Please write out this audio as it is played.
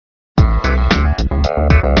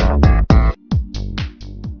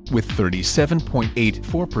With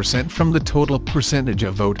 37.84% from the total percentage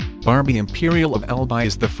of vote, Barbie Imperial Evicted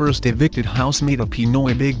is the first evicted housemate of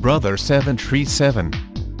Pinoy Big Brother 737.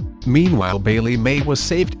 Meanwhile, Bailey May was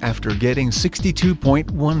saved after getting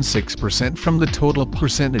 62.16% from the total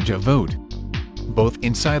percentage of vote. Both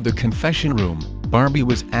inside the confession room, Barbie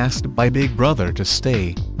was asked by Big Brother to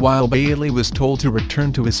stay, while Bailey was told to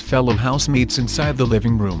return to his fellow housemates inside the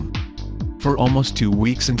living room. For almost 2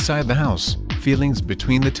 weeks inside the house, feelings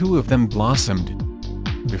between the two of them blossomed.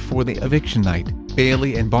 Before the eviction night,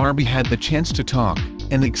 Bailey and Barbie had the chance to talk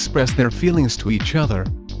and express their feelings to each other.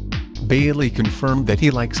 Bailey confirmed that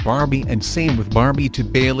he likes Barbie, and same with Barbie to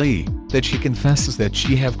Bailey, that she confesses that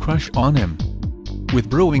she have crush on him. With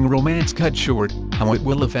brewing romance cut short, how it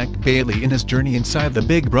will affect Bailey in his journey inside the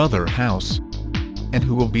Big Brother house. And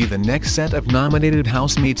who will be the next set of nominated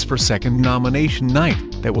housemates for second nomination night,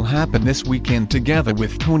 that will happen this weekend together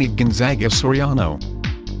with Tony Gonzaga Soriano.